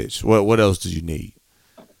Popovich. What else do you need?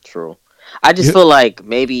 True. I just feel like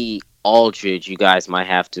maybe Aldridge, you guys might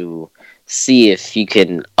have to see if you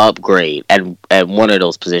can upgrade at one of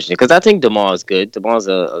those positions. Because I think DeMar is good. DeMar's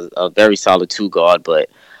a very solid 2 guard, but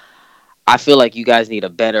I feel like you guys need a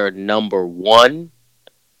better number one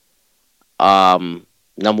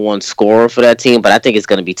scorer for that team, but I think it's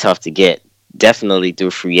going to be tough to get, definitely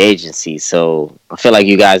through free agency. So I feel like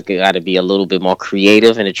you guys got to be a little bit more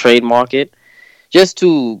creative in the trade market just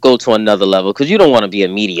to go to another level, because you don't want to be a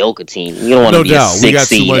mediocre team. You don't want to be a 6 seed every year. We got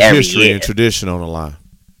too much history and tradition on the line.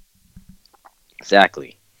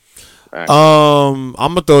 Exactly. Right. I'm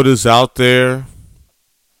going to throw this out there.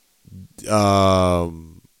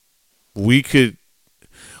 We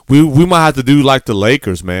might have to do like the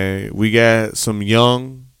Lakers, man. We got some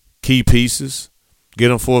young key pieces. Get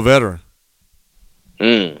them for a veteran.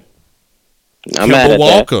 Kemba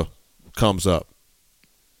Walker comes up.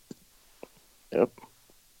 Yep.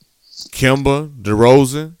 Kemba,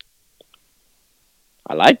 DeRozan.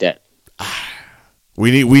 I like that.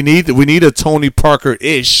 We need a Tony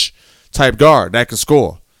Parker-ish type guard that can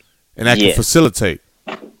score and that can facilitate.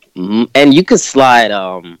 Mm-hmm. And you could slide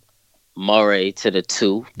Murray to the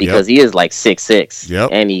 2 because he is like 6'6". Yep.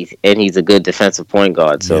 And he's a good defensive point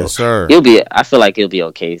guard. So yes, sir. I feel like he'll be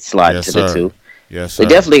okay sliding to the 2. Yes, sir. They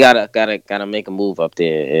definitely gotta make a move up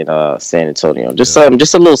there in San Antonio. Just a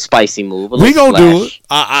little spicy move. We gonna do it.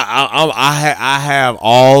 I have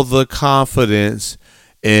all the confidence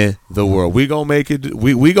in the world. We gonna make it.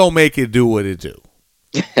 We gonna make it do what it do.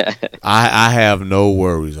 I have no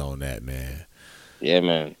worries on that, man. Yeah,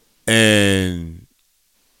 man. And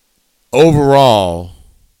overall,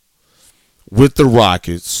 with the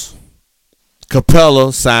Rockets,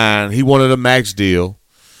 Capella signed. He wanted a max deal.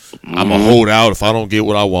 I'm going to hold out if I don't get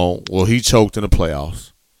what I want. Well, he choked in the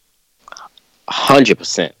playoffs.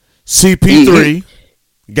 100%. CP3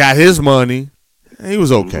 got his money. He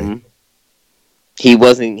was okay. Mm-hmm. He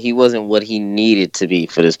wasn't what he needed to be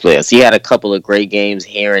for this playoffs. He had a couple of great games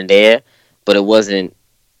here and there, but it wasn't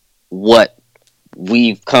what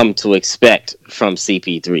we've come to expect from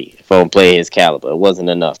CP3 from a player his caliber. It wasn't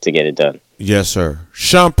enough to get it done. Yes, sir.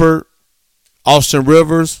 Shumpert, Austin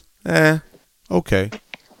Rivers, okay.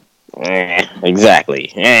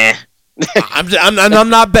 Exactly. I'm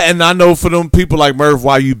not bad, and I know for them people like Murph,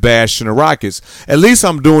 why you bashing the Rockets? At least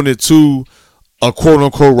I'm doing it to a quote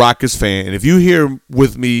unquote Rockets fan. And if you hear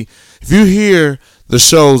the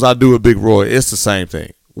shows I do with Big Roy, it's the same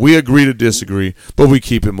thing. We agree to disagree, but we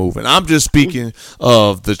keep it moving. I'm just speaking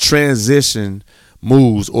of the transition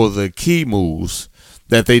moves or the key moves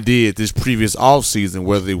that they did this previous offseason,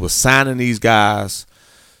 whether they were signing these guys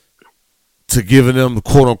to giving them,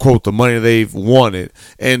 quote unquote, the money they've wanted,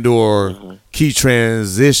 and or key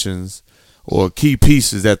transitions or key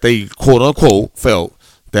pieces that they, quote unquote, felt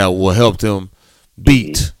that will help them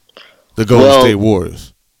beat the Golden State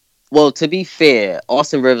Warriors. Well, to be fair,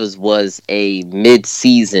 Austin Rivers was a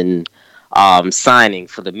mid-season signing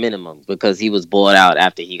for the minimum because he was bought out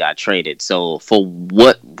after he got traded. So for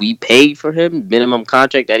what we paid for him, minimum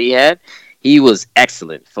contract that he had, he was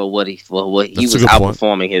excellent for what he was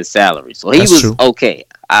outperforming his salary. So he was true. Okay.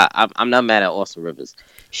 I'm not mad at Austin Rivers.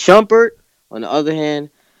 Shumpert, on the other hand,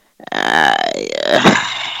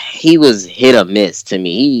 he was hit or miss to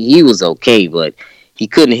me. He was okay, but he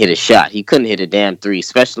couldn't hit a shot. He couldn't hit a damn 3,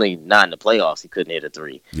 especially not in the playoffs. He couldn't hit a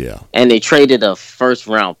 3. Yeah. And they traded a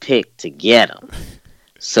first-round pick to get him.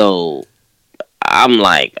 So I'm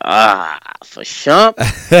like, for Shump?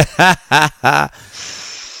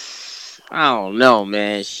 I don't know,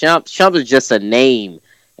 man. Shump is just a name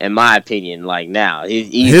in my opinion. Like now,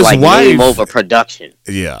 he's His like wife- name over production.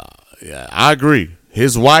 Yeah, I agree.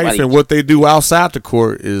 His wife Somebody- and what they do outside the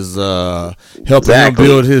court is helping him Exactly.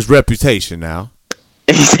 build his reputation now.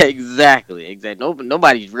 Exactly.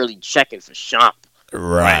 Nobody's really checking for Shump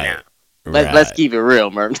right now. Let's keep it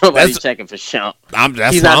real, Murph. Nobody's checking for Shump.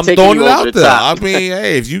 That's He's why not I'm taking throwing you it over out the there. top. I mean,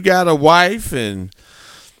 hey, if you got a wife and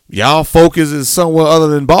y'all focus is somewhere other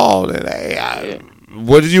than ball, then hey,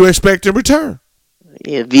 what did you expect in return?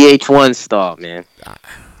 Yeah, VH1 star, man.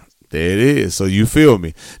 There it is. So you feel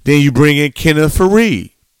me. Then you bring in Kenneth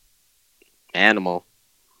Faried. Animal.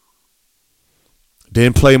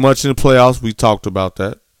 Didn't play much in the playoffs. We talked about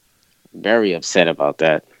that. Very upset about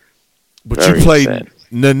that. But Very you played upset.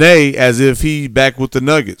 Nene as if he back with the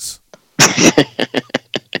Nuggets.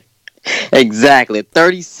 Exactly.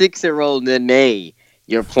 36-year-old Nene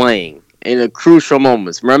you're playing in a crucial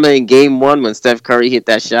moments. Remember in game 1 when Steph Curry hit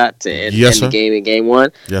that shot to end the game in game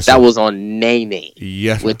 1? Yes, that sir. was on Nene.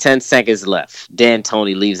 Yes. With 10 seconds left.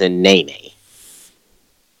 D'Antoni leaves in Nene.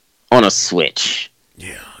 On a switch.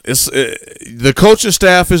 It's the coaching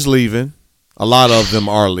staff is leaving. A lot of them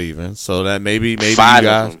are leaving. So that maybe 5 you of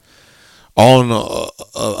guys them. on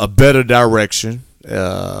a better direction.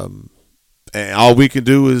 And all we can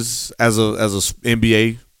do is as a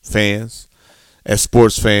NBA fans, as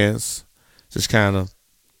sports fans, just kind of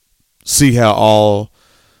see how all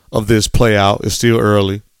of this play out. It's still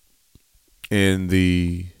early in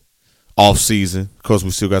the off season because we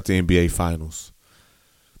still got the NBA finals.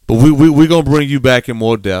 But we're going to bring you back in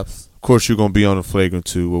more depth. Of course, you're going to be on the Flagrant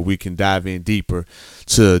 2 where we can dive in deeper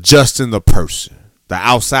to Justin the person, the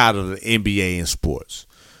outside of the NBA and sports.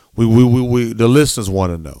 We the listeners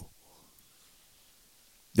want to know.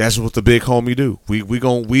 That's what the big homie do. We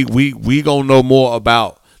gonna know more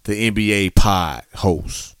about the NBA pod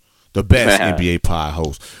host, the best NBA pod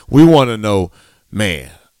host. We want to know, man,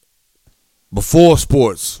 before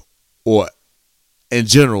sports or in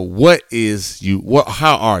general,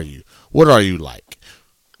 how are you? What are you like?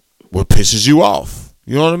 What pisses you off?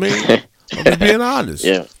 You know what I mean? I'm just being honest.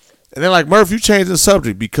 Yeah. And then like, Murph, you changed the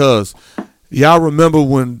subject because y'all remember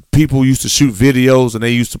when people used to shoot videos and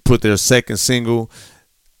they used to put their second single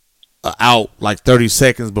out like 30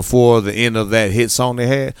 seconds before the end of that hit song they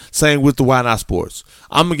had? Same with the Why Not Sports.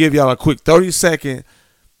 I'm going to give y'all a quick 30-second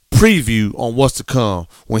preview on what's to come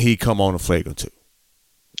when he come on the Flagrant 2.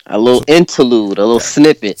 A little interlude, a little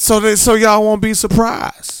snippet. So y'all won't be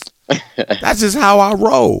surprised. That's just how I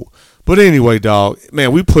roll. But anyway, dog,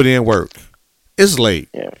 man, we put in work. It's late.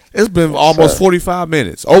 Yeah. It's been Yes, almost sir. 45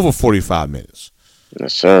 minutes, over 45 minutes.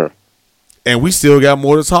 Yes, sir. And we still got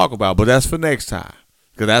more to talk about, but that's for next time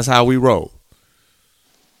because that's how we roll.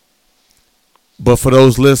 But for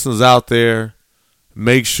those listeners out there,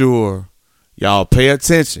 make sure y'all pay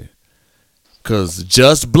attention because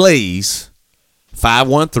Just Blaze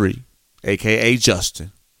 513, a.k.a.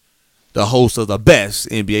 Justin, the host of the best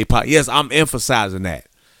NBA podcast. Yes, I'm emphasizing that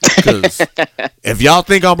because if y'all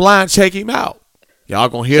think I'm lying, check him out. Y'all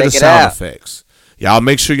going to hear Check the it sound out. effects. Y'all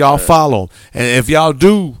make sure y'all follow him. And if y'all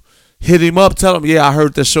do hit him up, tell him, yeah, I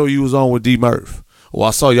heard that show you was on with D Murph. Or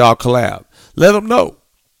I saw y'all collab. Let him know.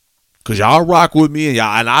 Because y'all rock with me,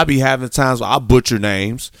 and I be having times where I butcher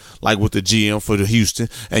names, like with the GM for the Houston,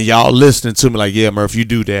 and y'all listening to me like, yeah, Murph, you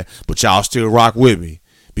do that, but y'all still rock with me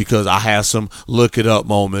because I have some look it up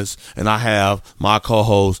moments, and I have my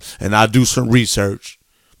co-host, and I do some research.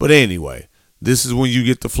 But anyway, this is when you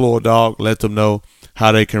get the floor, dog. Let them know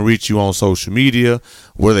how they can reach you on social media,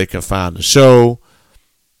 where they can find the show,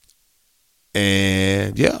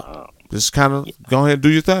 and yeah, just kind of go ahead and do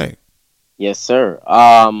your thing. Yes, sir.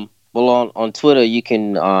 Well, on Twitter, you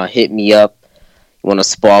can hit me up. You want to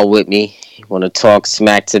spar with me? You want to talk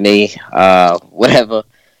smack to me? Whatever.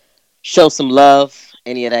 Show some love.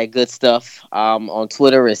 Any of that good stuff. On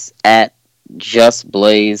Twitter, it's at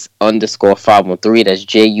JustBlaze_513. That's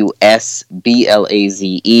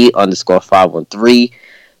JUSBLAZE_513.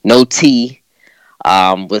 No T.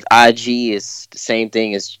 With IG, it's the same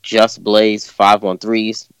thing as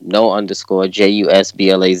JustBlaze513. No underscore.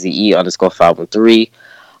 JUSBLAZE_513.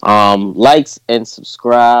 Likes and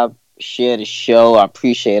subscribe, share the show. I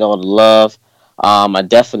appreciate all the love. I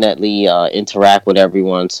definitely interact with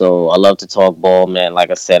everyone, so I love to talk ball, man. Like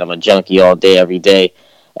I said, I'm a junkie all day, every day.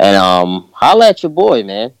 And holla at your boy,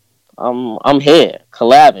 man. I'm here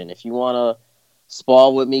collabing. If you wanna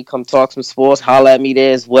spar with me, come talk some sports. Holla at me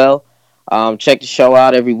there as well. Check the show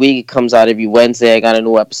out every week. It comes out every Wednesday. I got a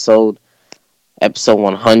new episode. Episode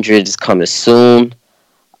 100 is coming soon.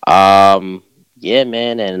 Yeah,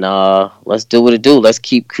 man, and let's do what it do. Let's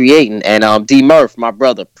keep creating. And D Murph, my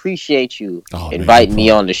brother, appreciate you inviting me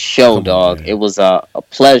on the show, dog. It was a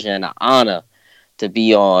pleasure and an honor to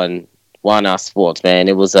be on Why Not Sports, man.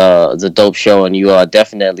 It was a dope show, and you are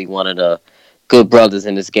definitely one of the good brothers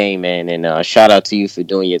in this game, man. And shout out to you for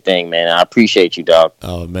doing your thing, man. I appreciate you, dog.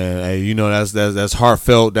 Oh man, hey, you know that's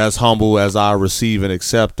heartfelt, that's humble as I receive and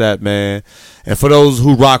accept that, man. And for those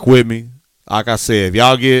who rock with me, like I said, if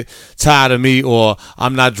y'all get tired of me or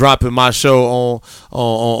I'm not dropping my show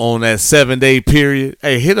on that 7-day period,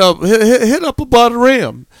 hey, hit up Above the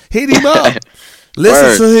Rim. Hit him up.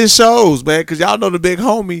 Listen to his shows, man, because y'all know the big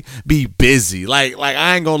homie be busy. Like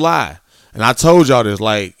I ain't gonna lie. And I told y'all this,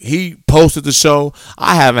 like, he posted the show.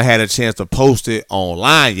 I haven't had a chance to post it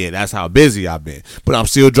online yet. That's how busy I've been. But I'm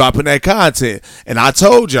still dropping that content. And I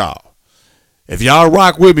told y'all, if y'all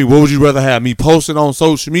rock with me, what would you rather have, me posting on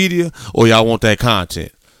social media or y'all want that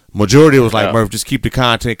content? Majority was like, Murph, just keep the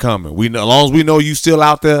content coming. As long as we know you still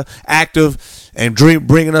out there active and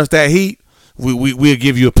bringing us that heat, we'll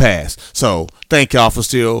give you a pass. So thank y'all for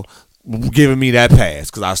still giving me that pass,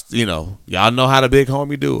 because y'all know how the big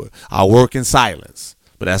homie do it. I work in silence.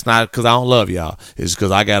 But that's not because I don't love y'all. It's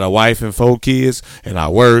because I got a wife and 4 kids, and I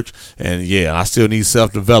work, and I still need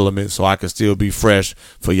self-development so I can still be fresh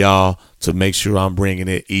for y'all to make sure I'm bringing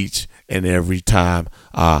it each and every time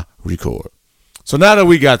I record. So now that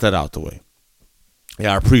we got that out the way,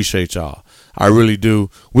 I appreciate y'all. I really do.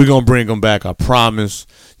 We're going to bring them back, I promise.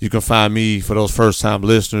 You can find me, for those first-time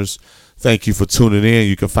listeners, thank you for tuning in.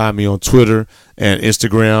 You can find me on Twitter and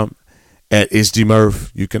Instagram at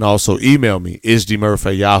ItsDMurph. You can also email me,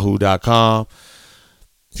 itsdmurph@yahoo.com.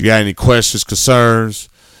 If you got any questions, concerns,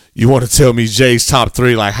 you want to tell me Jay's top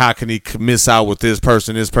 3, like how can he miss out with this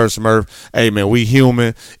person, Murph? Hey, man, we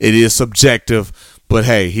human. It is subjective. But,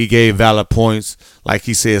 hey, he gave valid points. Like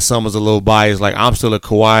he said, Summer's a little biased. Like, I'm still a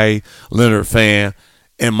Kawhi Leonard fan.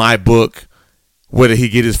 In my book, whether he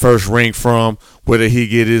get his first ring from, whether he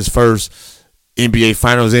get his first NBA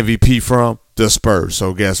Finals MVP from, the Spurs.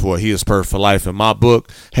 So guess what? He is Spurs for life in my book.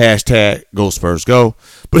 Hashtag go Spurs go.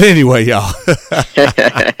 But anyway, y'all.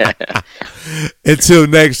 Until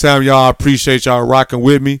next time, y'all. I appreciate y'all rocking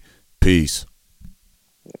with me. Peace.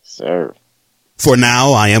 Yes, sir. For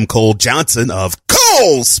now, I am Cole Johnson of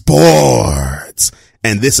Cole Sports.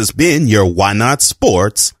 And this has been your Why Not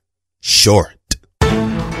Sports Short.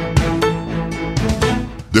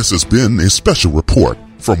 This has been a special report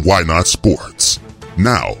from Why Not Sports.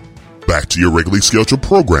 Now, back to your regularly scheduled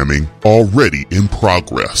programming already in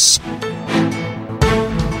progress.